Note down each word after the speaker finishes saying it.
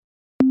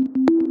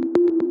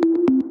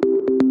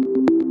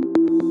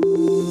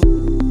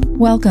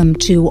Welcome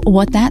to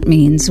What That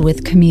Means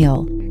with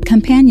Camille,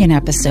 companion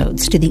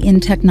episodes to the In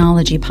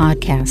Technology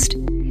podcast.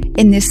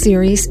 In this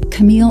series,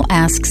 Camille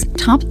asks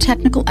top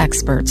technical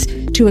experts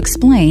to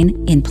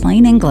explain, in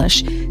plain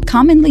English,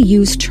 commonly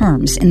used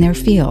terms in their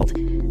field,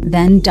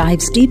 then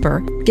dives deeper,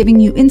 giving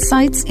you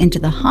insights into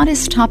the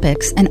hottest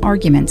topics and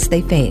arguments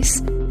they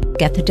face.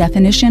 Get the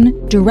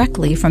definition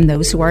directly from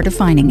those who are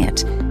defining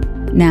it.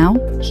 Now,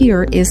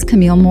 here is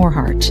Camille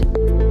Morhart.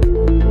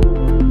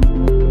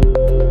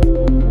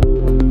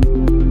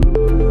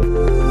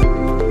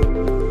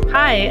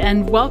 Hi,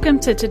 and welcome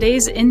to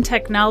today's In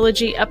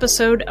Technology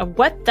episode of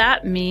What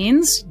That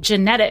Means,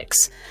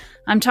 Genetics.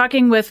 I'm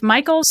talking with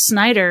Michael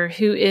Snyder,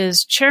 who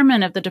is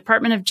chairman of the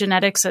Department of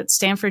Genetics at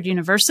Stanford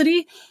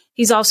University.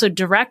 He's also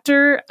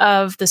director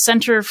of the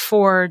Center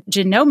for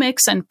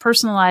Genomics and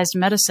Personalized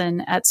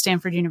Medicine at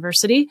Stanford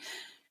University.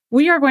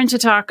 We are going to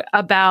talk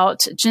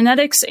about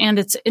genetics and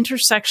its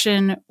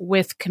intersection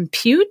with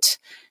compute,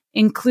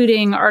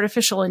 including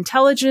artificial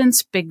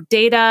intelligence, big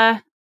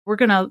data. We're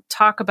going to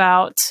talk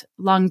about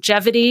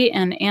longevity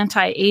and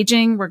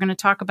anti-aging. We're going to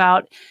talk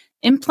about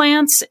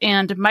implants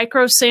and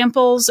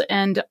microsamples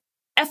and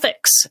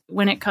ethics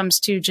when it comes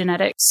to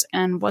genetics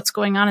and what's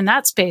going on in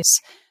that space.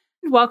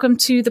 Welcome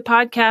to the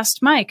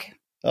podcast, Mike.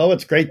 Oh,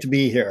 it's great to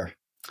be here.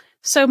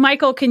 So,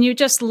 Michael, can you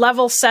just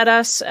level set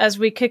us as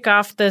we kick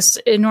off this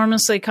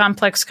enormously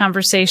complex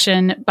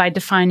conversation by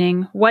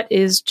defining what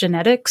is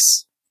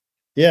genetics?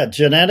 Yeah,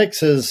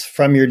 genetics is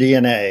from your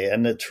DNA,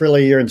 and it's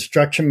really your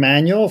instruction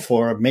manual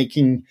for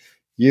making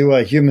you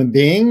a human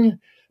being.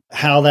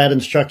 How that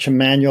instruction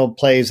manual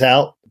plays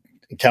out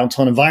counts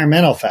on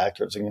environmental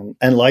factors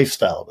and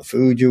lifestyle. The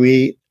food you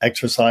eat,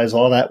 exercise,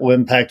 all that will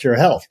impact your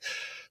health.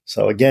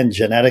 So again,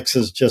 genetics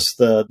is just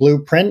the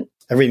blueprint.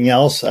 Everything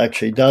else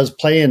actually does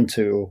play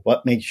into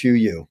what makes you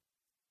you.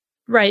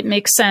 Right,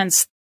 makes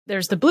sense.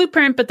 There's the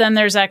blueprint, but then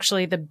there's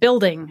actually the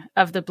building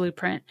of the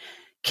blueprint.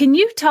 Can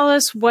you tell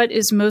us what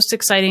is most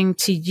exciting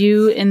to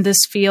you in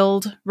this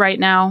field right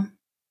now?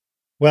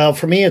 Well,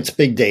 for me, it's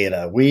big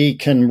data. We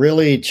can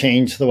really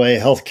change the way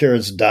healthcare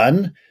is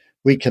done.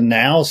 We can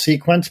now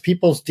sequence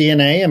people's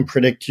DNA and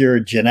predict your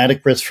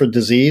genetic risk for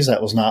disease.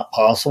 That was not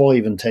possible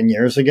even 10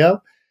 years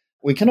ago.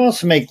 We can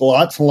also make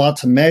lots and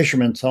lots of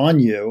measurements on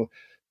you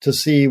to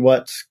see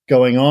what's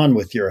going on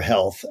with your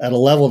health at a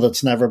level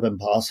that's never been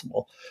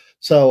possible.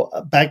 So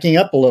backing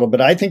up a little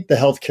bit, I think the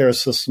healthcare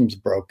system's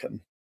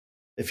broken.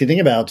 If you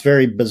think about it, it's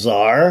very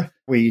bizarre.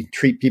 We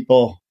treat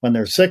people when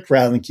they're sick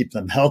rather than keep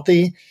them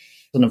healthy.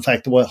 And in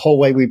fact, the whole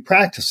way we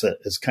practice it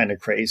is kind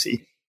of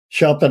crazy.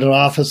 Show up at an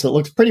office that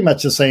looks pretty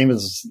much the same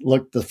as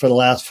looked for the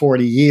last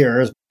 40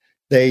 years.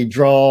 They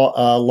draw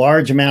a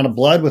large amount of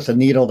blood with a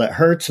needle that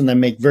hurts and then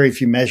make very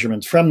few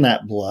measurements from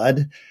that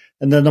blood.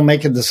 And then they'll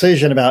make a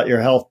decision about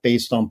your health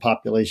based on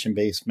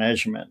population-based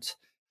measurements.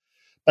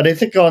 But I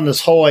think on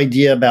this whole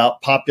idea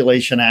about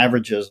population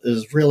averages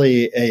is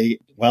really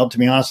to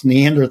be honest,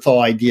 Neanderthal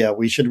idea.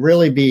 We should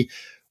really be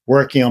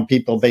working on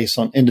people based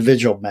on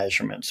individual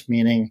measurements,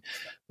 meaning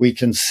we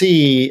can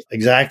see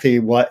exactly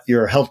what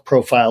your health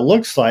profile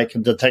looks like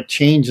and detect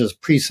changes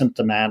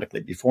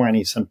pre-symptomatically before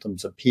any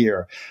symptoms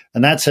appear.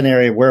 And that's an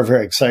area we're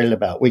very excited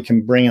about. We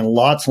can bring in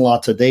lots and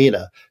lots of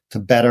data to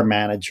better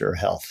manage your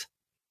health.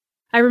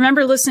 I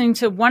remember listening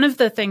to one of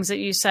the things that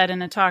you said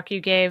in a talk you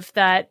gave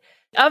that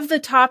of the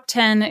top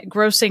 10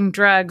 grossing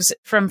drugs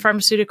from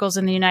pharmaceuticals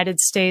in the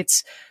United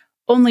States,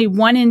 only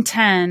 1 in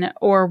 10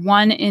 or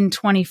 1 in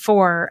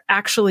 24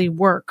 actually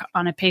work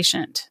on a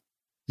patient.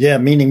 Yeah,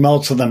 meaning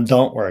most of them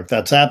don't work.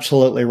 That's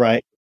absolutely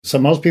right. So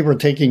most people are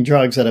taking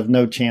drugs that have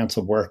no chance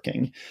of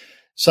working.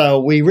 So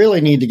we really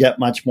need to get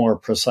much more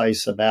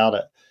precise about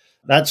it.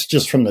 That's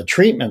just from the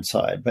treatment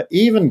side. But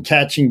even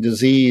catching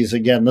disease,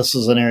 again, this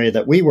is an area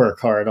that we work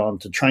hard on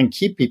to try and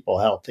keep people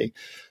healthy.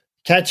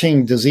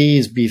 Catching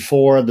disease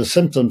before the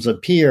symptoms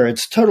appear,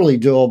 it's totally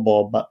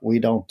doable, but we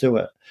don't do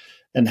it.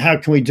 And how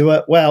can we do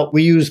it? Well,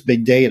 we use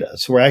big data.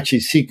 So we're actually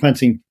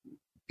sequencing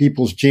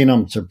people's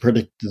genomes to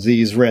predict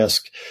disease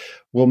risk.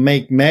 We'll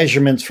make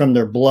measurements from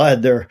their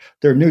blood. There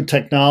are new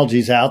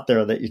technologies out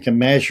there that you can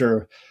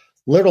measure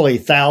literally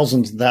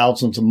thousands and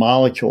thousands of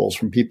molecules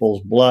from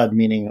people's blood,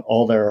 meaning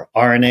all their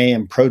RNA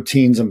and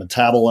proteins and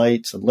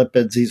metabolites and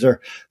lipids. These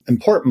are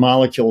important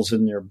molecules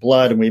in your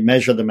blood, and we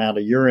measure them out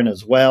of urine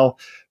as well.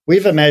 We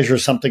even measure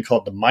something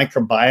called the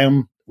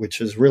microbiome, which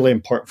is really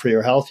important for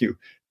your health. You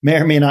may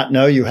or may not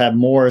know you have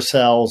more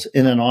cells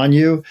in and on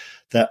you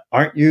that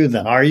aren't you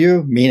than are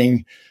you,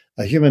 meaning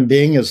a human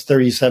being is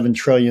 37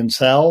 trillion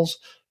cells,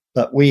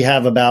 but we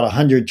have about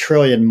 100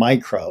 trillion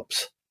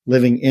microbes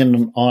living in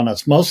and on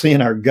us, mostly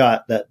in our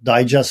gut, that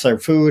digests our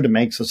food and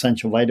makes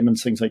essential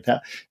vitamins, things like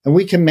that. And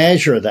we can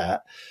measure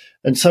that.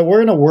 And so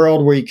we're in a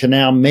world where you can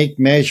now make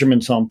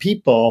measurements on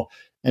people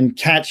and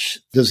catch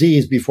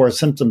disease before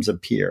symptoms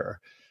appear.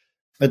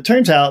 It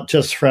turns out,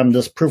 just from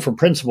this proof of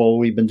principle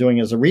we've been doing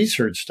as a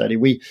research study,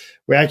 we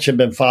actually have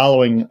been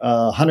following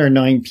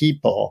 109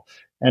 people.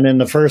 And in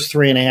the first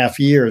 3.5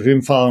 years, we've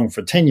been following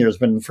for 10 years,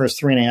 but in the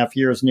first 3.5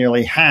 years,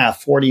 nearly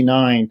half,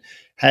 49,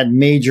 had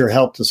major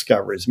health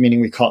discoveries, meaning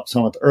we caught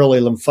someone with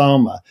early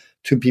lymphoma,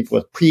 2 people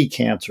with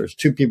pre-cancers,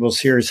 2 people with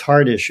serious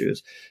heart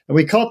issues. And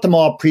we caught them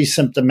all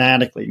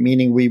pre-symptomatically,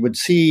 meaning we would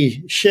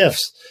see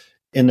shifts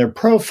in their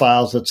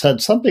profiles that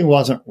said something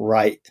wasn't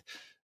right.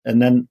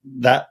 And then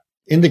that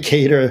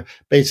indicator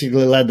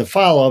basically led to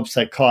follow-ups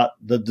that caught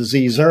the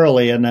disease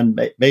early. And then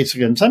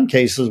basically, in some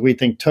cases, we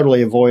think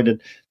totally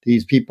avoided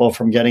these people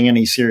from getting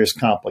any serious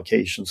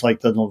complications.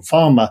 Like the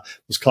lymphoma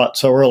was caught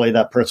so early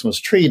that person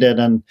was treated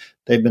and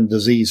they've been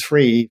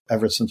disease-free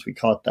ever since we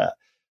caught that.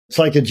 It's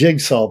like a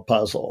jigsaw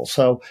puzzle.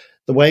 So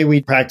the way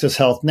we practice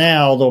health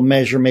now, they'll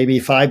measure maybe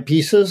 5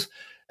 pieces,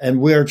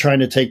 and we're trying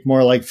to take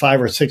more like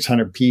 500 or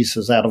 600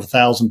 pieces out of a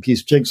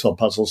 1,000-piece jigsaw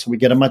puzzle. So we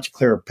get a much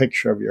clearer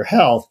picture of your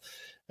health,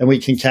 and we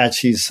can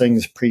catch these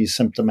things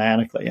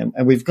pre-symptomatically.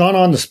 And we've gone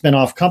on to spin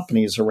off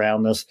companies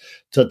around this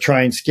to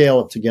try and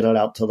scale it to get it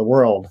out to the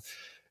world.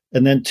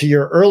 And then to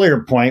your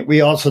earlier point,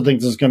 we also think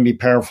this is going to be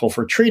powerful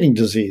for treating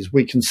disease.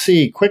 We can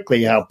see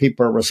quickly how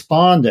people are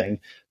responding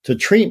to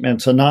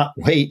treatments and not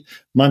wait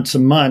months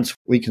and months.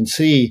 We can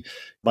see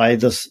by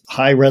this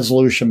high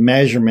resolution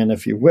measurement,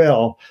 if you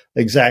will,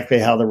 exactly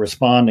how they're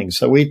responding.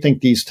 So we think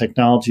these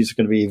technologies are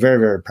going to be very,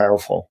 very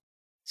powerful.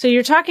 So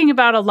you're talking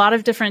about a lot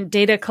of different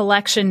data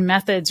collection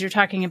methods. You're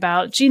talking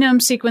about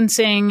genome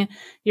sequencing.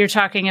 You're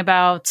talking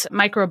about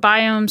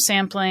microbiome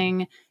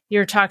sampling.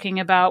 You're talking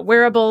about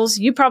wearables.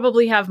 You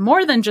probably have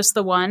more than just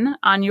the one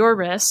on your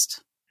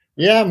wrist.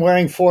 Yeah, I'm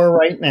wearing 4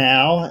 right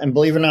now. And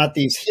believe it or not,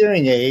 these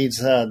hearing aids,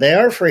 they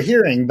are for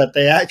hearing, but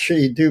they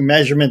actually do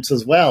measurements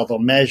as well. They'll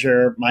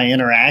measure my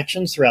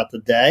interactions throughout the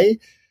day.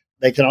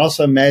 They can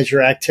also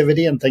measure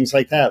activity and things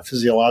like that,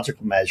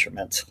 physiological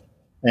measurements.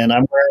 And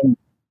I'm wearing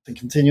the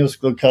continuous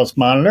glucose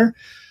monitor.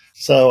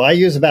 So I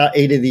use about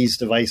 8 of these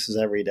devices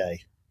every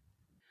day.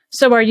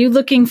 So are you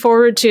looking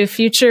forward to a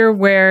future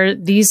where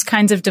these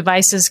kinds of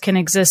devices can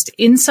exist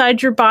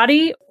inside your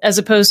body as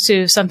opposed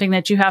to something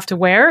that you have to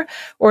wear?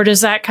 Or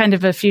does that kind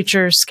of a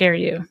future scare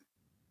you?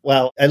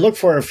 Well, I look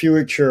for a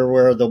future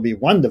where there'll be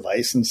one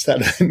device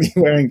instead of me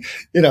wearing,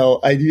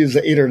 I use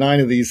 8 or 9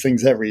 of these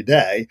things every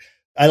day.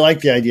 I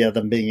like the idea of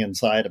them being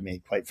inside of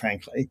me, quite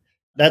frankly.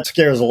 That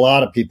scares a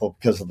lot of people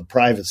because of the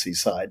privacy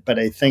side. But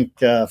I think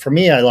for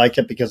me, I like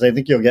it because I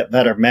think you'll get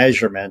better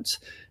measurements.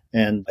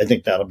 And I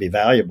think that'll be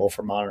valuable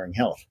for monitoring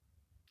health.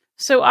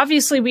 So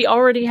obviously, we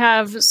already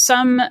have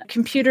some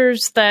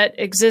computers that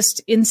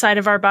exist inside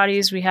of our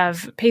bodies. We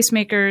have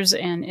pacemakers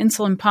and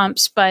insulin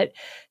pumps, but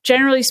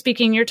generally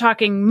speaking, you're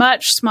talking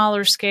much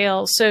smaller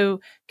scale. So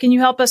can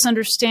you help us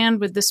understand,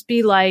 would this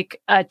be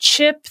like a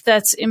chip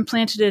that's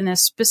implanted in a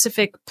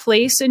specific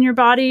place in your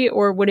body,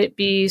 or would it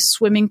be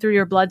swimming through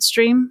your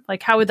bloodstream?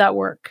 Like, how would that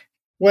work?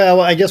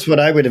 Well, I guess what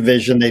I would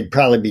envision, they'd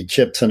probably be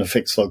chips in a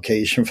fixed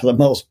location for the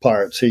most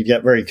part. So you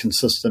get very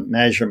consistent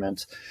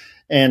measurements.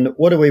 And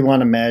what do we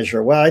want to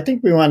measure? Well, I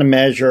think we want to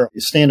measure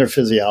standard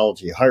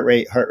physiology, heart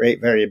rate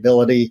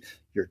variability,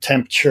 your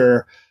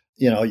temperature,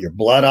 your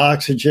blood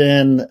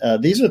oxygen.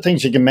 These are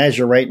things you can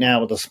measure right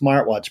now with a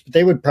smartwatch, but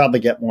they would probably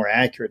get more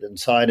accurate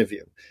inside of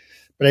you.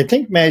 But I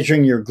think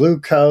measuring your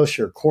glucose,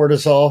 your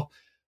cortisol,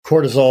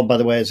 by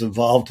the way, is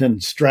involved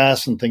in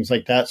stress and things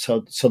like that.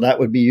 So that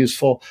would be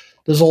useful.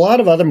 There's a lot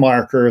of other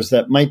markers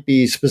that might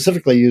be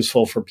specifically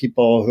useful for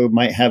people who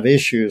might have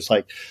issues,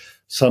 like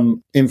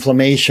some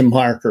inflammation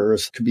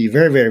markers could be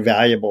very, very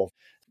valuable.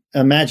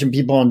 Imagine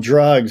people on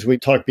drugs. We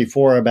talked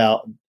before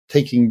about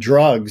taking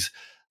drugs.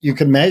 You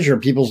can measure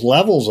people's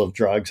levels of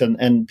drugs,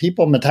 and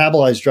people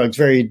metabolize drugs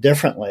very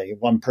differently,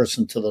 one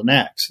person to the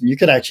next. And you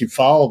could actually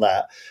follow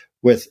that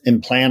with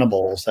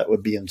implantables that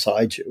would be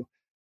inside you.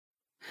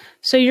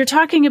 So you're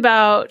talking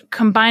about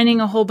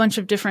combining a whole bunch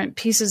of different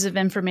pieces of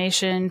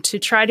information to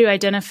try to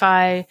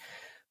identify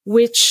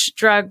which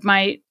drug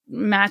might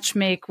match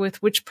make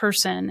with which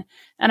person.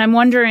 And I'm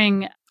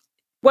wondering,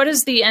 what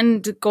is the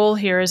end goal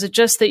here? Is it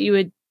just that you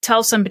would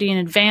tell somebody in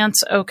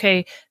advance,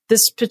 okay,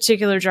 this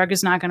particular drug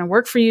is not going to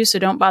work for you, so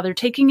don't bother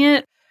taking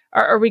it?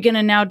 Or are we going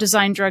to now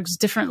design drugs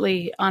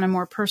differently on a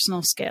more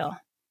personal scale?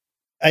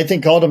 I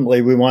think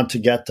ultimately we want to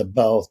get to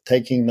both,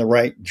 taking the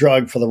right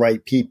drug for the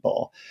right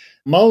people.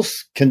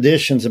 Most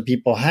conditions that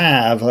people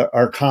have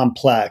are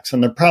complex,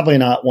 and they're probably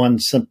not one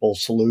simple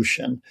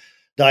solution.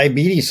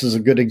 Diabetes is a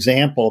good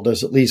example.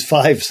 There's at least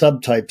 5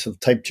 subtypes of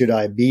type 2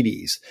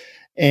 diabetes,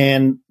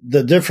 and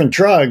the different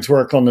drugs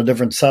work on the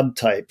different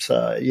subtypes.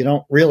 You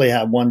don't really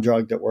have one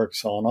drug that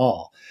works on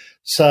all.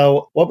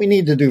 So what we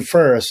need to do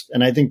first,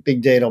 and I think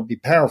big data will be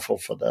powerful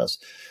for this,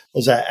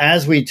 is that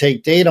as we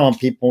take data on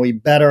people, we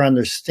better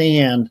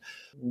understand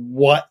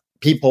what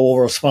people will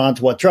respond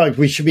to what drugs.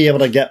 We should be able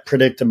to get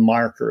predictive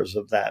markers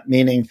of that,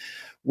 meaning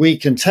we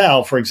can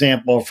tell, for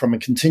example, from a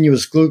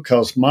continuous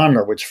glucose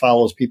monitor, which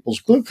follows people's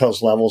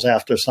glucose levels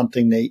after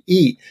something they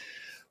eat,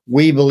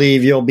 we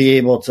believe you'll be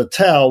able to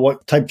tell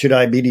what type 2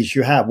 diabetes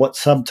you have, what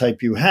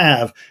subtype you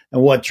have,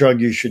 and what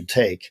drug you should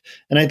take.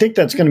 And I think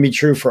that's going to be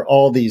true for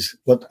all these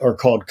what are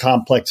called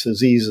complex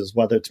diseases,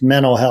 whether it's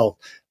mental health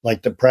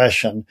like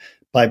depression,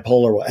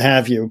 bipolar, what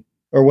have you,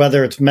 or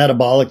whether it's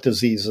metabolic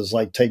diseases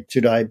like type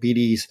 2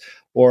 diabetes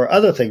or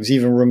other things,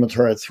 even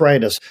rheumatoid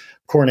arthritis,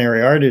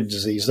 coronary artery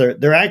disease.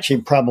 They're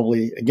actually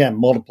probably, again,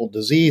 multiple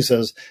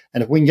diseases.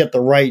 And if we can get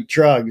the right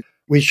drug,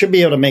 we should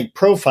be able to make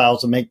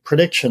profiles and make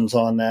predictions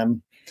on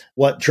them,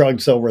 what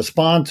drugs they'll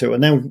respond to.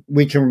 And then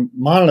we can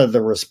monitor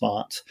the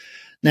response.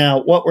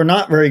 Now, what we're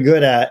not very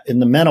good at in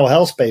the mental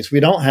health space, we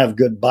don't have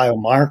good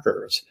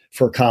biomarkers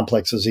for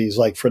complex disease,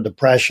 like for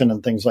depression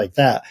and things like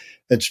that.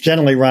 It's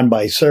generally run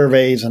by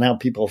surveys and how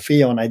people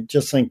feel. And I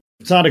just think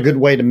it's not a good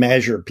way to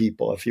measure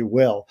people, if you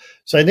will.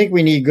 So I think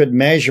we need good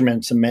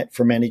measurements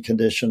for many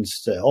conditions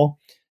still,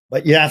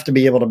 but you have to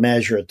be able to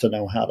measure it to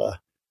know how to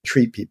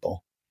treat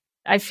people.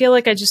 I feel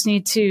like I just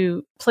need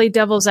to play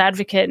devil's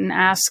advocate and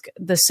ask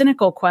the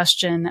cynical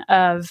question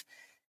of,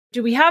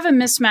 do we have a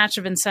mismatch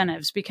of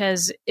incentives?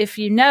 Because if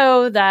you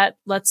know that,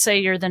 let's say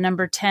you're the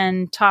number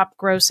 10 top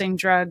grossing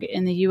drug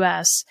in the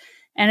US,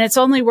 and it's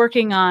only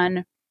working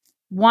on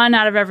 1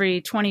 out of every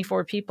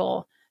 24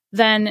 people,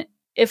 then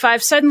if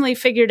I've suddenly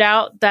figured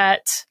out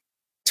that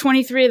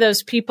 23 of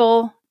those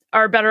people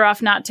are better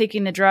off not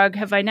taking the drug,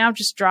 have I now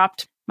just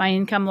dropped my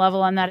income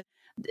level on that?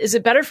 Is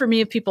it better for me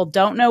if people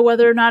don't know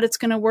whether or not it's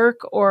going to work,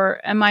 or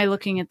am I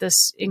looking at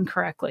this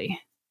incorrectly?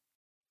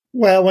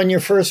 Well, when you're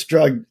first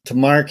drug to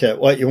market,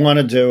 what you want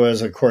to do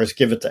is, of course,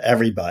 give it to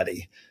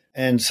everybody.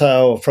 And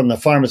so from the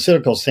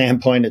pharmaceutical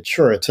standpoint,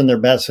 it's in their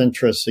best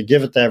interest to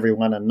give it to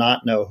everyone and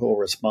not know who will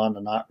respond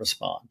and not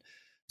respond.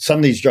 Some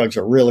of these drugs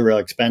are really,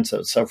 really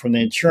expensive. So from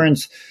the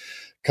insurance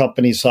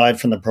company side,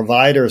 from the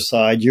provider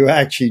side, you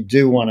actually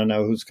do want to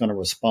know who's going to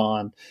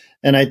respond.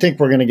 And I think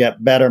we're going to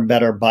get better and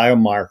better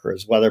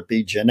biomarkers, whether it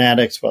be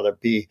genetics, whether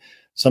it be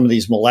some of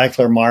these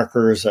molecular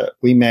markers that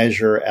we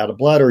measure out of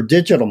blood, or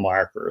digital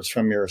markers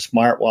from your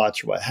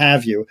smartwatch, or what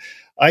have you.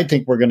 I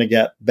think we're going to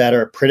get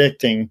better at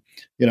predicting,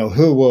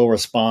 who will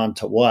respond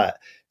to what.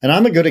 And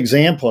I'm a good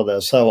example of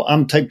this. So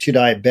I'm type 2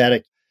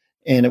 diabetic,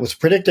 and it was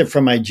predicted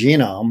from my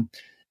genome.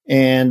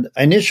 And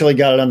I initially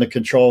got it under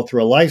control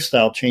through a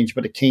lifestyle change,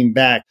 but it came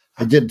back.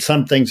 I did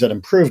some things that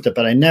improved it,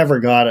 but I never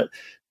got it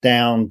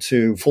down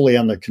to fully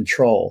under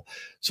control.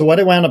 So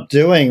what I wound up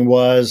doing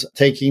was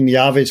taking the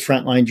obvious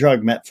frontline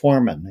drug,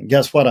 metformin. And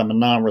guess what? I'm a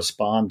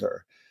non-responder.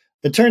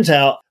 It turns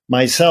out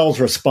my cells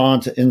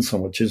respond to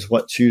insulin, which is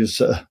what's used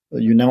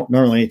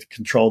normally to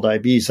control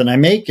diabetes. And I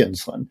make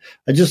insulin.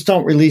 I just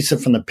don't release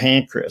it from the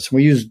pancreas.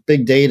 We use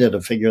big data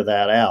to figure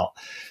that out.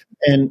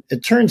 And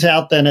it turns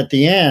out then at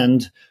the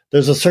end,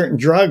 there's a certain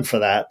drug for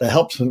that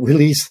helps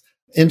release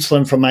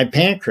insulin from my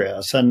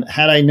pancreas. And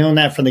had I known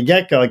that from the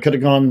get-go, I could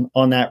have gone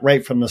on that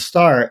right from the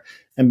start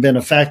and been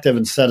effective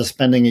instead of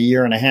spending a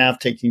year and a half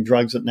taking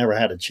drugs that never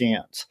had a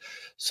chance.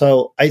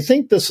 So I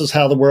think this is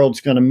how the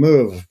world's going to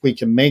move. If we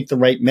can make the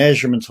right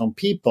measurements on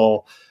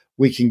people,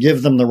 we can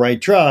give them the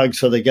right drug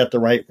so they get the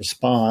right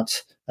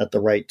response at the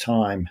right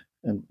time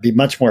and be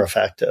much more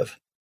effective.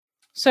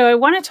 So I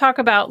want to talk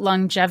about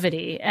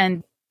longevity,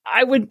 and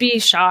I would be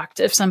shocked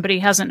if somebody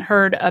hasn't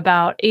heard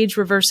about age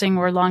reversing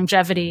or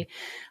longevity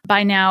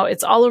by now.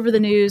 It's all over the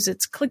news.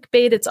 It's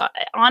clickbait. It's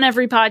on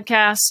every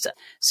podcast.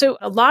 So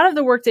a lot of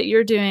the work that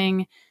you're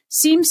doing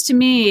seems to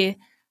me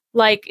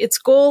like its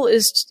goal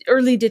is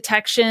early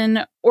detection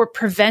or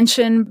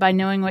prevention by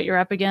knowing what you're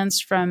up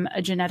against from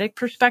a genetic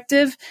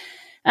perspective.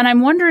 And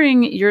I'm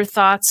wondering your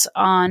thoughts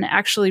on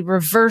actually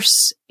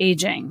reverse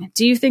aging.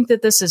 Do you think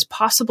that this is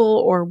possible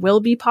or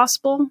will be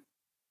possible?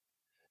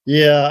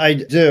 Yeah, I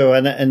do.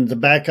 And to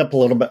back up a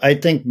little bit, I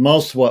think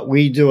most of what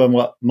we do and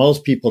what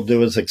most people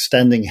do is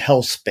extending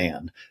health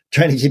span,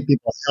 trying to keep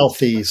people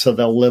healthy so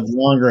they'll live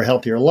longer,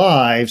 healthier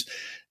lives.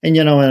 And,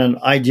 in an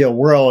ideal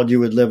world,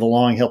 you would live a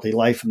long, healthy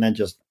life and then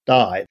just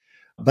die.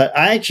 But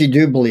I actually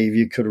do believe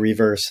you could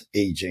reverse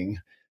aging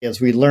as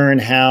we learn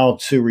how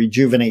to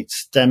rejuvenate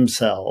stem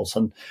cells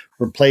and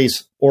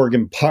replace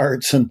organ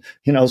parts. And,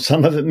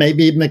 some of it may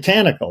be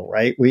mechanical,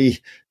 right? We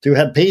do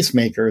have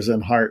pacemakers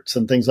in hearts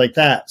and things like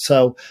that.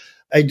 So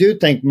I do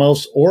think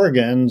most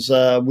organs,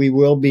 we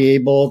will be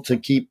able to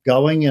keep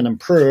going and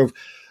improve.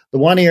 The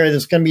one area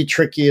that's going to be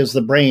tricky is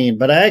the brain,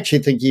 but I actually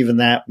think even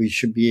that we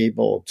should be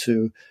able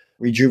to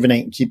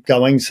rejuvenate and keep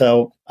going.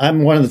 So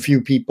I'm one of the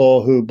few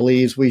people who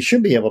believes we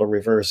should be able to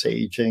reverse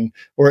aging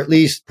or at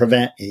least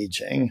prevent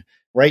aging.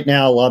 Right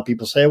now, a lot of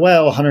people say,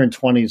 well,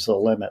 120 is the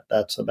limit.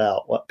 That's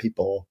about what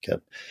people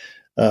can,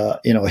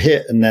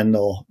 hit, and then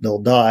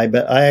they'll die.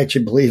 But I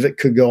actually believe it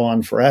could go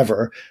on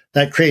forever.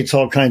 That creates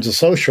all kinds of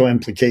social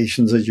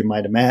implications, as you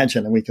might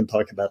imagine. And we can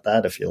talk about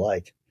that if you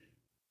like.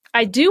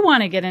 I do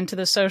want to get into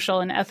the social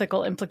and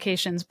ethical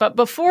implications. But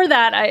before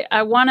that,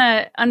 I want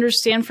to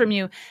understand from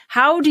you,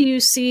 how do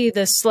you see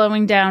the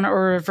slowing down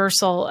or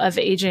reversal of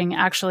aging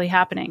actually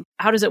happening?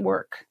 How does it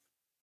work?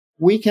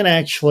 We can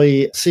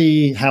actually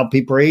see how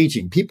people are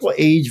aging. People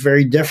age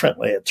very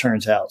differently, it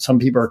turns out. Some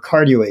people are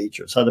cardio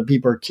agers. Other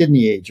people are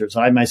kidney agers.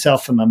 I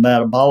myself am a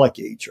metabolic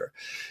ager.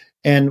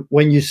 And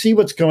when you see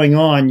what's going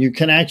on, you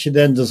can actually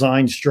then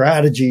design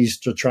strategies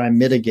to try and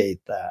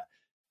mitigate that.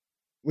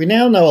 We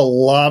now know a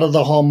lot of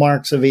the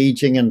hallmarks of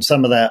aging, and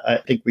some of that I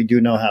think we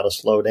do know how to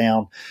slow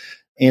down.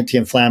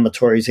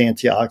 Anti-inflammatories,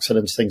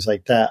 antioxidants, things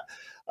like that.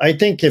 I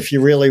think if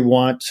you really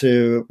want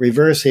to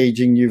reverse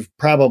aging,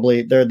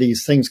 there are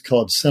these things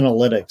called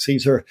senolytics.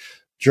 These are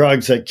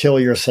drugs that kill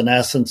your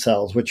senescent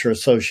cells, which are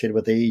associated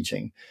with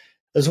aging,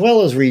 as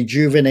well as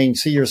rejuvenating.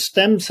 So your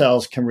stem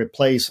cells can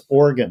replace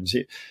organs.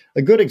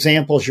 A good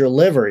example is your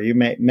liver. You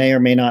may or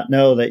may not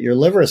know that your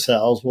liver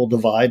cells will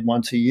divide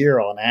once a year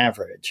on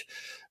average.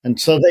 And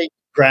so they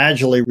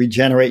gradually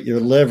regenerate your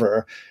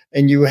liver.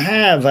 And you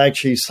have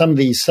actually some of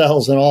these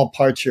cells in all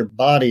parts of your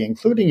body,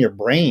 including your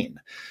brain.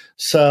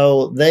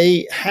 So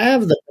they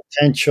have the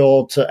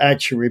potential to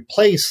actually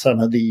replace some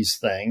of these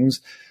things.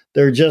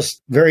 There are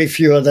just very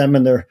few of them,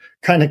 and they're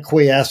kind of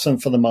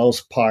quiescent for the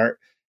most part.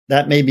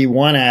 That may be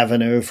one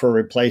avenue for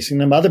replacing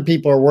them. Other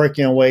people are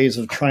working on ways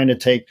of trying to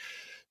take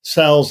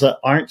cells that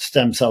aren't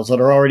stem cells, that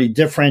are already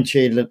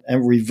differentiated,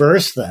 and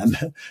reverse them.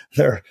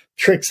 There are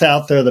tricks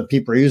out there that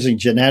people are using,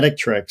 genetic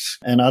tricks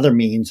and other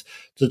means,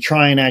 to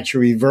try and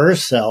actually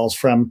reverse cells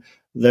from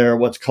their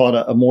what's called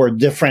a more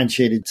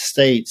differentiated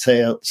state. Say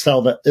a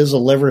cell that is a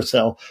liver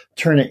cell,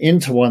 turn it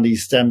into one of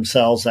these stem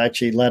cells,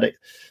 actually let it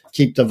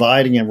keep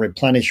dividing and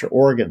replenish your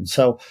organs.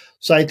 So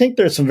I think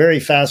there's some very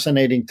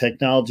fascinating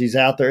technologies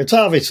out there. It's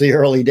obviously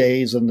early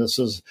days, and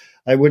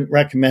I wouldn't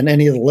recommend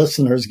any of the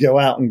listeners go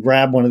out and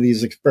grab one of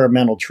these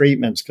experimental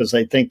treatments, because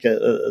I think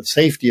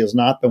safety has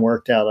not been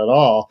worked out at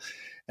all.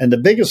 And the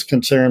biggest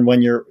concern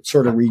when you're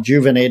sort of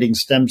rejuvenating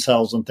stem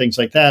cells and things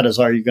like that is,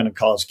 are you going to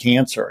cause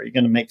cancer? Are you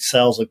going to make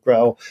cells that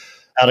grow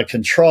out of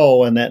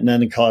control and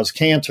then cause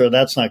cancer?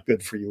 That's not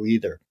good for you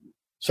either.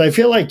 So I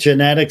feel like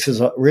genetics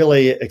is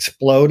really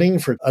exploding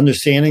for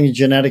understanding the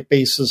genetic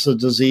basis of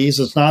disease.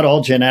 It's not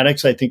all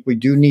genetics. I think we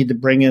do need to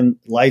bring in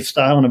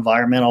lifestyle and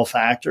environmental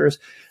factors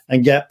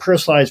and get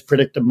personalized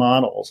predictive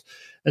models.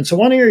 And so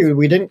one area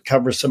we didn't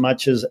cover so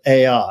much is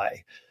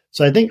AI.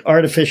 So I think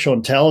artificial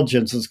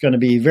intelligence is going to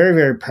be very,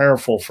 very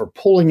powerful for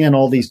pulling in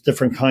all these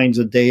different kinds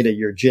of data,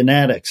 your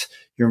genetics,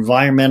 your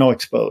environmental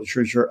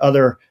exposures, your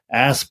other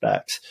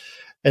aspects,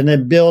 and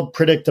then build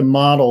predictive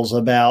models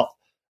about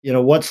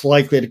what's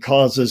likely to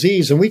cause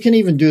disease. And we can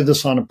even do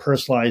this on a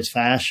personalized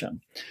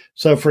fashion.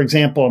 So, for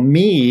example,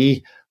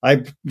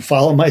 I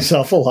follow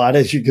myself a lot,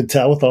 as you can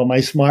tell, with all my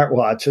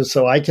smartwatches.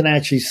 So I can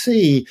actually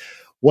see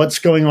what's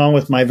going on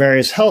with my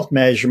various health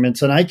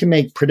measurements, and I can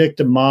make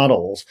predictive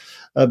models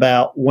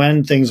about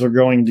when things are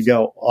going to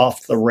go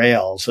off the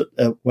rails,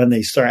 when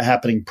they start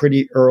happening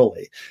pretty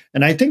early.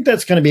 And I think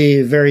that's going to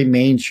be very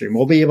mainstream.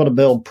 We'll be able to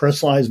build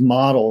personalized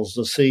models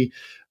to see,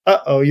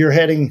 you're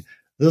heading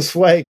this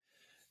way.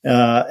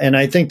 And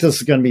I think this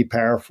is going to be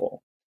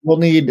powerful. We'll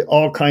need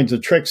all kinds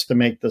of tricks to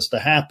make this to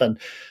happen.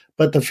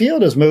 But the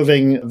field is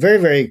moving very,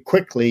 very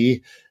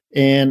quickly.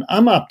 And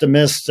I'm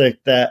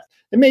optimistic that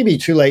it may be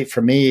too late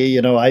for me.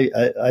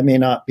 I may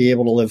not be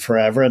able to live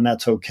forever, and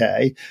that's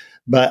okay.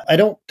 But I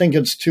don't think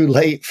it's too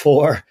late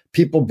for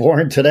people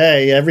born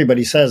today.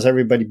 Everybody says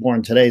everybody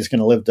born today is going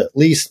to live to at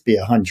least be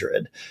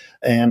 100.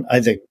 And I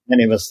think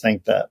many of us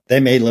think that they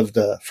may live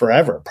to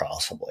forever,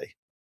 possibly.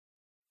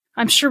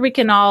 I'm sure we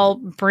can all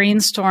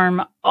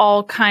brainstorm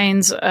all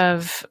kinds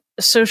of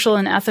social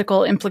and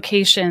ethical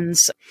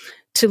implications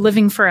to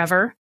living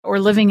forever or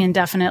living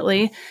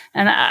indefinitely.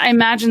 And I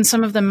imagine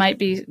some of them might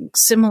be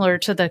similar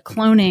to the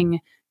cloning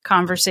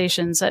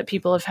conversations that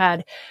people have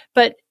had.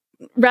 But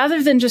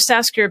rather than just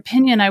ask your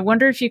opinion, I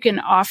wonder if you can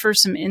offer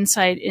some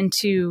insight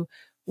into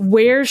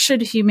where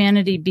should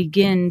humanity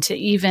begin to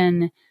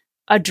even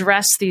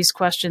address these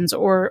questions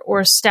or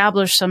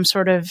establish some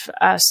sort of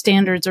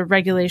standards or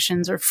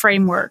regulations or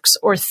frameworks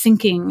or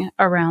thinking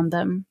around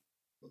them?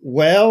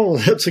 Well,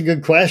 that's a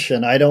good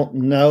question. I don't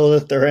know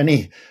that there are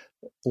any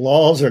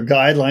laws or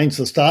guidelines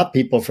to stop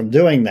people from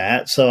doing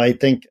that. So I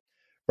think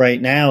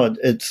right now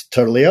it's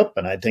totally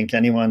open. I think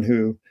anyone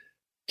who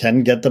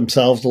can get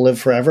themselves to live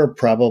forever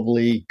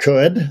probably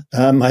could.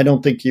 I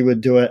don't think you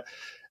would do it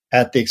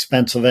at the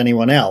expense of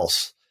anyone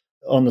else.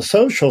 On the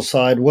social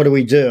side, what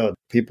do?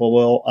 People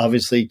will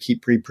obviously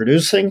keep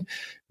reproducing.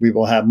 We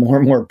will have more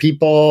and more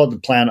people. The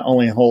planet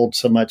only holds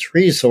so much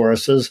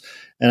resources.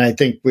 And I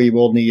think we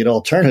will need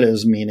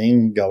alternatives,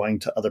 meaning going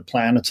to other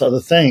planets, other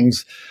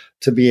things,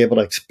 to be able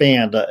to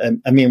expand.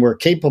 We're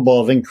capable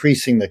of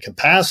increasing the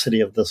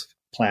capacity of this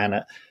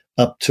planet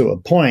up to a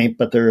point,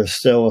 but there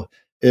still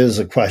is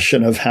a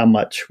question of how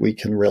much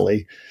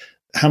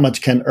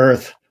can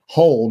Earth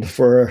hold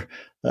for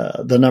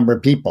the number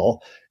of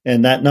people.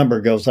 And that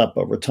number goes up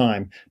over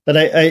time. But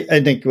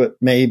I think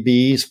what may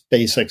be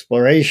space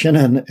exploration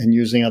and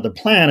using other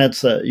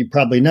planets, you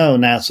probably know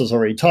NASA's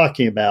already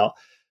talking about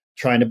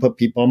trying to put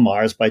people on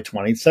Mars by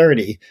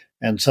 2030.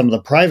 And some of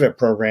the private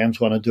programs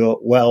want to do it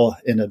well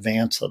in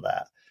advance of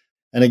that.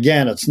 And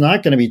again, it's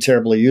not going to be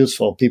terribly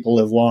useful. People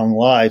live long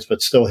lives,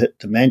 but still hit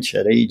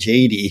dementia at age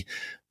 80.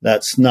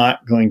 That's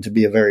not going to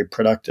be a very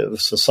productive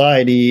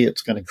society.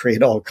 It's going to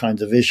create all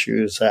kinds of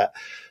issues that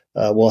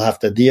we'll have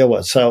to deal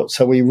with. So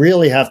we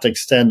really have to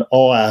extend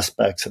all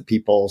aspects of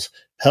people's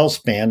health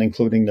span,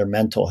 including their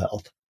mental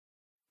health.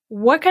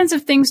 What kinds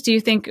of things do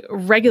you think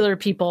regular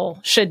people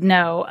should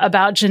know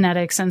about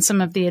genetics and some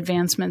of the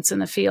advancements in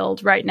the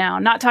field right now?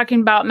 Not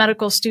talking about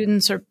medical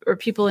students or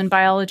people in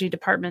biology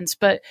departments,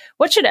 but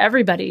what should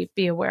everybody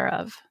be aware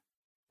of?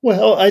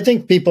 Well, I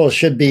think people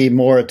should be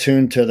more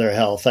attuned to their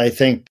health. I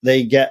think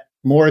they get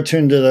more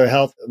attuned to their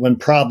health when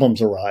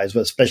problems arise,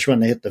 especially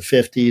when they hit the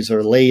 50s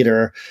or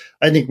later.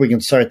 I think we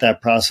can start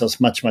that process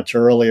much, much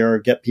earlier,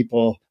 get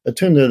people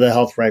attuned to their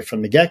health right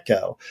from the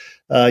get-go.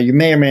 You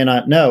may or may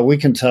not know, we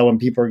can tell when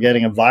people are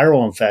getting a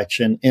viral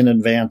infection in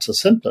advance of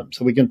symptoms.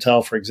 So we can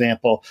tell, for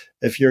example,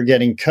 if you're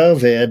getting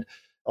COVID,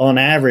 on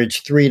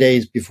average, 3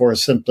 days before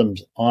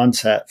symptoms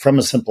onset from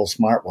a simple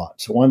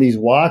smartwatch. So one of these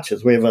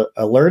watches, we have an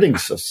alerting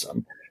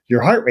system.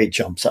 Your heart rate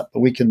jumps up,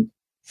 but we can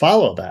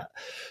follow that.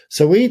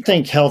 So we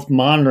think health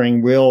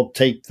monitoring will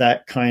take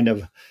that kind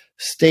of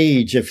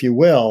stage, if you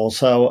will.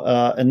 So,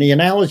 and the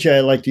analogy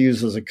I like to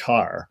use is a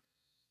car.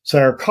 So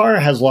our car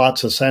has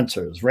lots of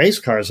sensors. Race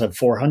cars have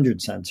 400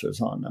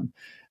 sensors on them.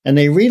 And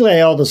they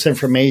relay all this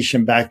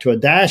information back to a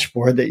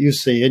dashboard that you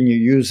see, and you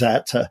use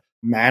that to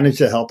manage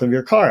the health of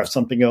your car. If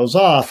something goes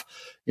off,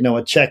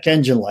 a check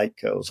engine light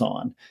goes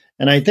on.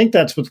 And I think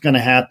that's what's going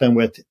to happen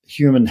with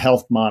human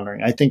health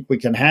monitoring. I think we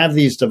can have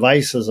these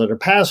devices that are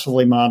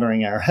passively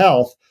monitoring our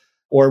health,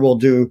 or we'll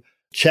do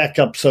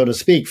checkup, so to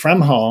speak,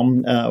 from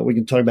home. We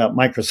can talk about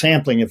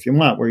microsampling if you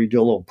want, where you do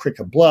a little prick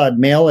of blood,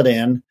 mail it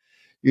in.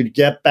 You'd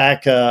get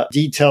back a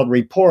detailed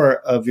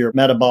report of your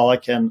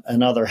metabolic and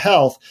other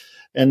health.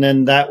 And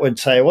then that would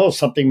say, well,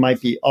 something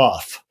might be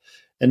off.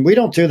 And we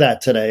don't do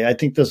that today. I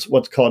think this,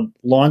 what's called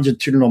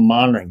longitudinal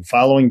monitoring,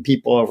 following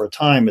people over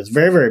time, is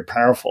very, very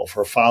powerful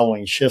for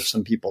following shifts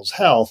in people's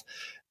health.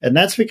 And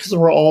that's because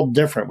we're all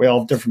different. We all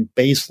have different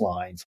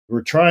baselines.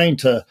 We're trying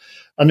to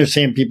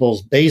understand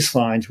people's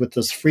baselines with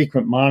this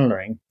frequent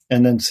monitoring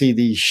and then see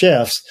these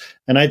shifts.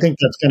 And I think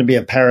that's going to be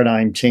a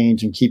paradigm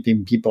change in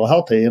keeping people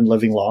healthy and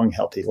living long,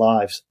 healthy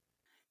lives.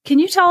 Can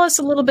you tell us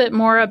a little bit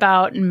more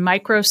about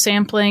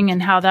microsampling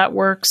and how that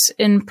works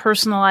in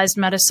personalized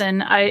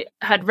medicine? I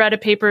had read a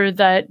paper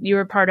that you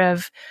were part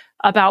of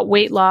about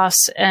weight loss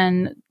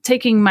and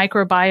taking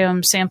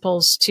microbiome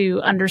samples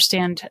to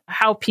understand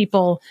how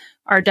people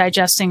are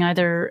digesting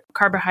either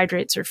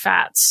carbohydrates or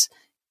fats.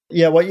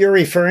 Yeah, what you're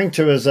referring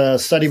to is a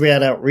study we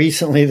had out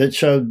recently that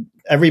showed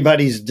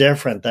everybody's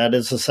different. That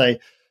is to say,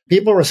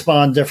 people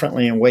respond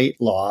differently in weight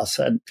loss.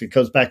 And it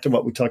goes back to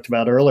what we talked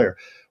about earlier.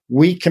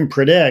 We can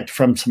predict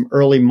from some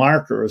early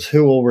markers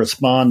who will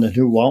respond and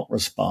who won't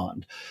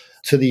respond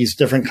to these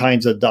different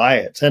kinds of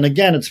diets. And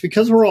again, it's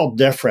because we're all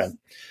different.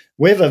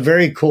 We have a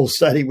very cool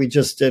study we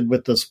just did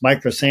with this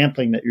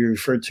microsampling that you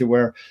referred to,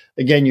 where,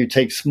 again, you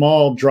take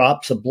small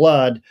drops of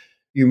blood,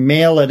 you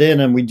mail it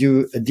in, and we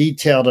do a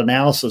detailed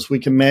analysis. We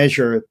can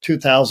measure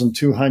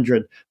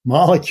 2,200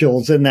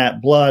 molecules in that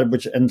blood,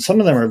 and some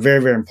of them are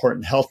very, very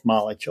important health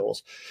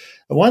molecules.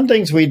 One of the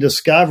things we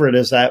discovered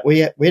is that we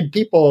had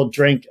people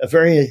drink a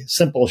very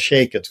simple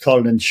shake. It's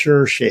called an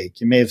Ensure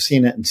shake. You may have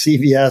seen it in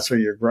CVS or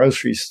your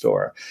grocery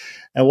store.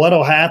 And what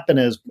will happen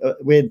is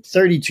we had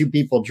 32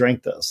 people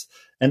drink this,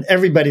 and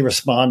everybody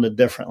responded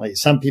differently.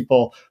 Some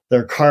people,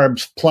 their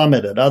carbs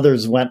plummeted.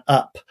 Others went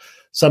up.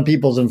 Some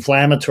people's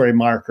inflammatory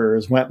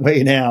markers went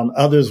way down.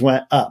 Others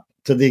went up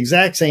to the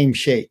exact same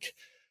shake.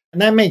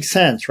 And that makes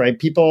sense, right?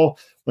 People,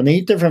 when they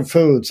eat different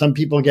foods, some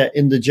people get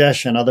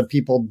indigestion, other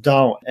people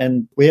don't.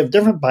 And we have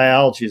different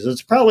biologies.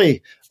 It's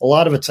probably, a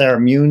lot of it's our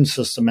immune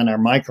system and our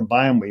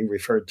microbiome we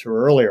referred to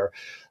earlier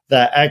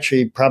that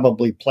actually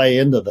probably play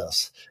into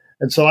this.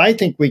 And so I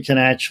think we can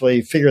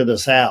actually figure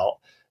this out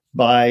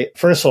by,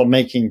 first of all,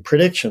 making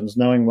predictions,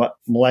 knowing what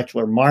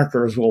molecular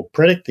markers will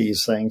predict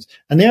these things.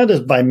 And the other is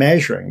by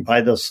measuring,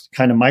 by this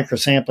kind of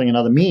microsampling and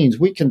other means,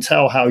 we can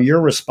tell how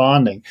you're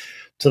responding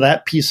to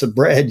that piece of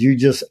bread you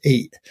just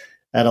ate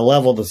at a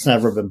level that's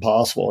never been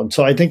possible. And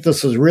so I think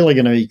this is really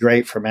going to be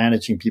great for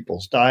managing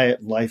people's diet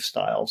and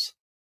lifestyles.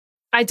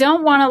 I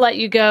don't want to let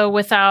you go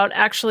without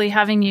actually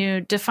having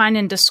you define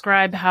and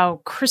describe how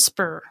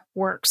CRISPR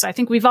works. I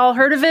think we've all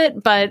heard of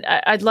it, but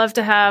I'd love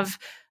to have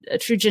a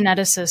true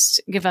geneticist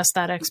give us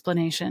that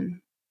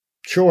explanation.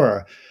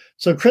 Sure.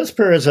 So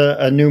CRISPR is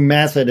a new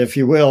method, if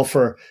you will,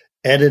 for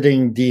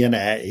editing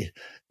DNA.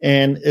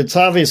 And it's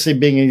obviously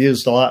being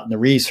used a lot in the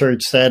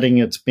research setting.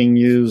 It's being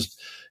used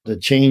to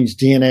change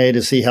DNA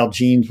to see how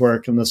genes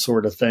work and this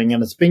sort of thing.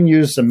 And it's being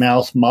used in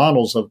mouse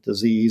models of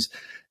disease.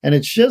 And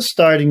it's just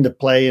starting to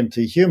play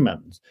into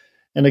humans.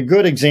 And a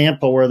good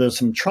example where there's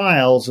some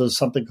trials is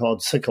something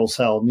called sickle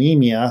cell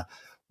anemia,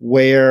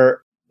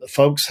 where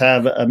folks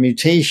have a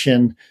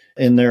mutation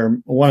in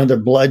one of their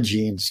blood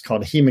genes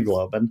called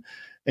hemoglobin.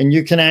 And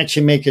you can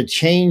actually make a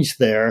change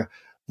there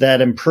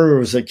that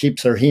improves, it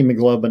keeps their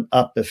hemoglobin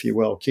up, if you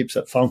will, keeps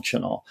it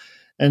functional.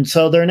 And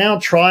so there are now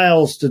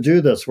trials to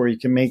do this where you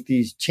can make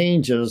these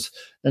changes,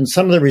 and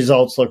some of the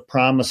results look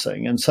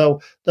promising. And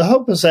so the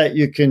hope is that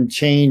you can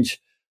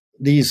change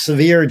these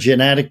severe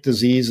genetic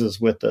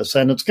diseases with this.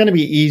 And it's going to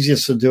be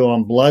easiest to do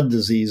on blood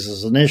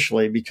diseases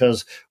initially,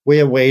 because we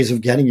have ways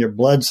of getting your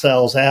blood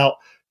cells out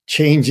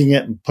changing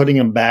it and putting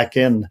them back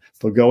in.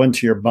 They'll go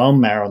into your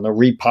bone marrow and they'll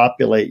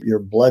repopulate your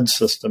blood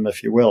system,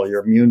 if you will,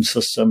 your immune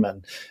system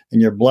and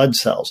your blood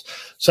cells.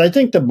 So I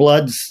think the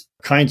blood's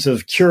kinds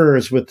of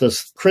cures with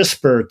this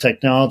CRISPR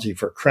technology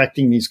for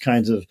correcting these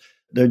kinds of,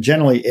 they're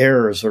generally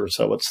errors, or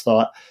so it's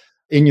thought,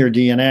 in your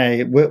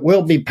DNA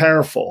will be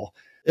powerful.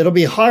 It'll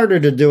be harder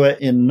to do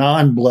it in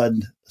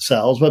non-blood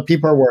cells, but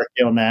people are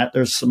working on that.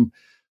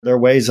 There are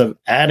ways of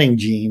adding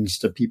genes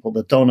to people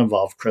that don't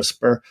involve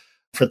CRISPR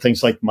for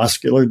things like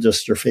muscular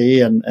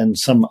dystrophy and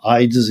some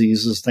eye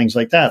diseases, things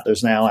like that.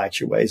 There's now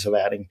actually ways of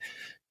adding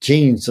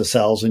genes to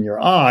cells in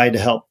your eye to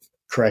help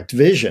correct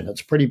vision.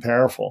 It's pretty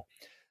powerful.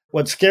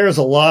 What scares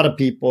a lot of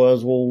people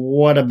is, well,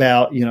 what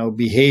about,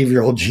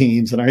 behavioral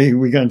genes? And are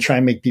we going to try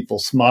and make people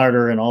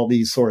smarter and all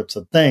these sorts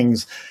of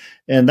things?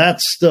 And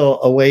that's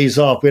still a ways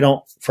off. We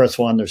don't, first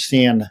of all,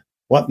 understand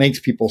what makes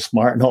people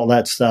smart and all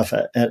that stuff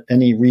at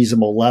any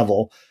reasonable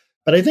level.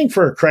 But I think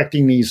for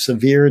correcting these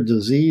severe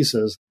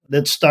diseases,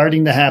 that's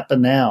starting to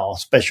happen now,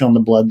 especially on the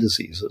blood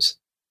diseases.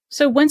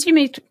 So once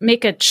you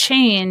make a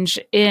change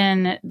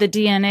in the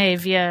DNA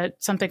via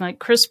something like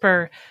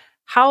CRISPR,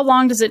 how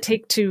long does it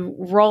take to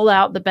roll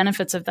out the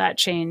benefits of that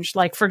change?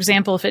 Like, for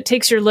example, if it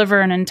takes your liver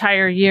an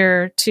entire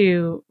year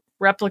to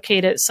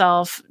replicate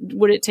itself,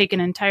 would it take an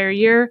entire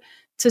year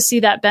to see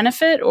that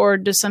benefit, or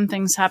do some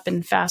things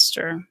happen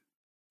faster?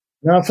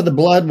 Now, for the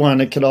blood one,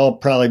 it could all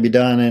probably be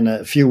done in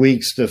a few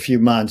weeks to a few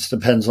months,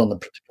 depends on the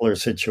particular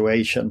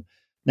situation.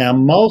 Now,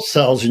 most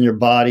cells in your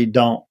body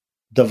don't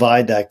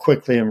divide that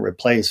quickly and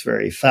replace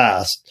very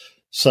fast.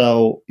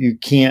 So you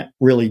can't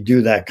really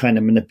do that kind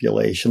of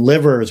manipulation.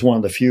 Liver is one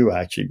of the few,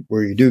 actually,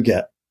 where you do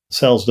get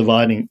cells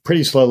dividing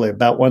pretty slowly,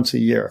 about once a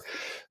year.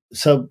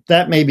 So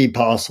that may be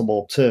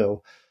possible,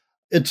 too.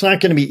 It's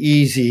not going to be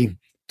easy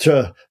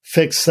to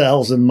fix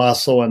cells in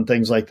muscle and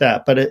things like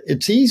that, but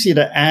it's easy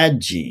to add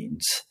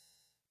genes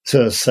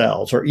to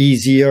cells, or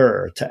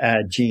easier to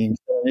add genes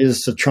than it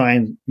is to try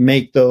and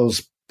make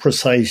those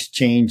precise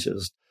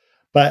changes.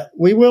 But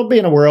we will be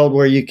in a world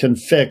where you can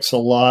fix a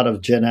lot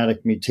of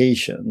genetic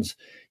mutations.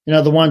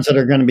 The ones that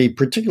are going to be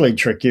particularly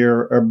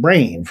trickier are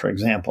brain, for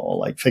example,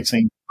 like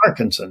fixing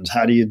Parkinson's.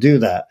 How do you do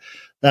that?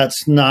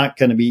 That's not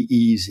going to be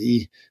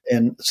easy.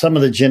 And some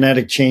of the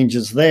genetic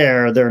changes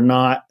there,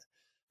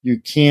 you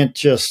can't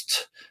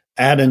just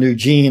add a new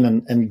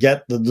gene and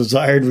get the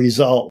desired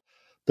result.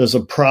 There's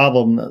a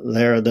problem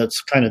there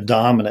that's kind of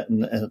dominant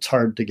and it's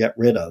hard to get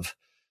rid of.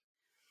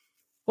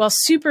 Well,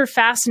 super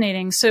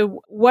fascinating.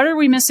 So what are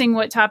we missing?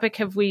 What topic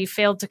have we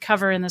failed to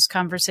cover in this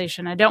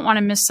conversation? I don't want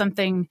to miss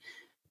something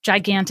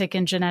gigantic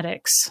in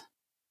genetics.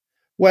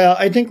 Well,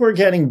 I think we're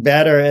getting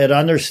better at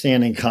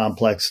understanding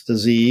complex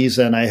disease,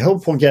 and I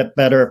hope we'll get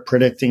better at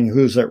predicting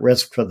who's at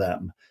risk for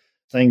them.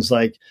 Things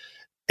like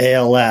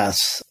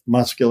ALS,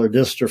 muscular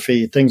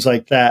dystrophy, things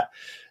like that.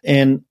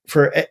 And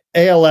for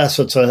ALS,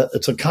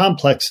 it's a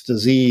complex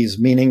disease,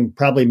 meaning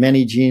probably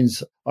many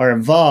genes are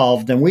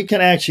involved. And we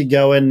can actually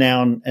go in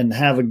now and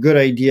have a good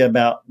idea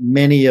about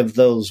many of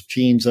those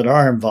genes that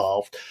are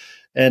involved.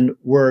 And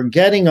we're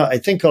getting, I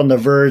think, on the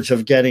verge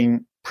of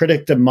getting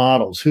predictive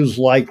models, who's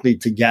likely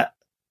to get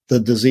the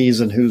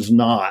disease and who's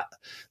not,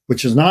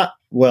 which is not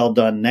well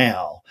done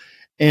now.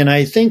 And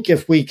I think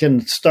if we can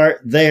start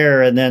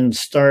there and then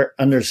start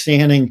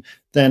understanding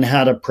then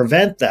how to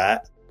prevent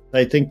that,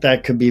 I think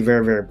that could be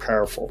very, very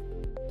powerful.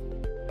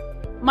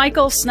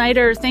 Michael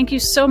Snyder, thank you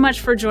so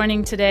much for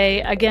joining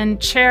today. Again,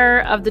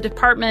 chair of the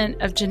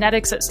Department of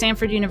Genetics at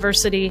Stanford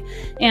University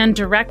and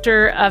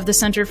director of the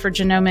Center for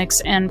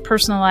Genomics and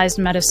Personalized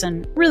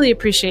Medicine. Really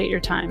appreciate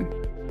your time.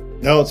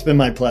 No, it's been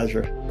my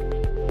pleasure.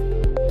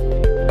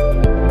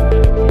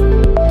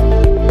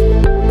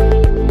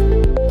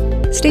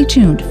 Stay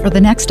tuned for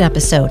the next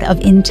episode of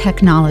In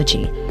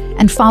Technology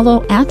and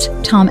follow at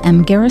Tom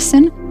M.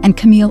 Garrison and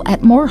Camille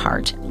at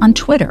Morehart on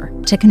Twitter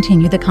to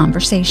continue the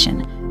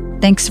conversation.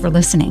 Thanks for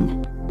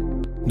listening.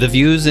 The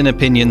views and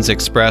opinions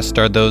expressed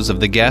are those of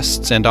the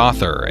guests and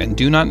author and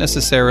do not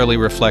necessarily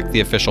reflect the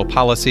official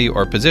policy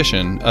or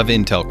position of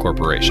Intel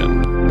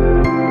Corporation.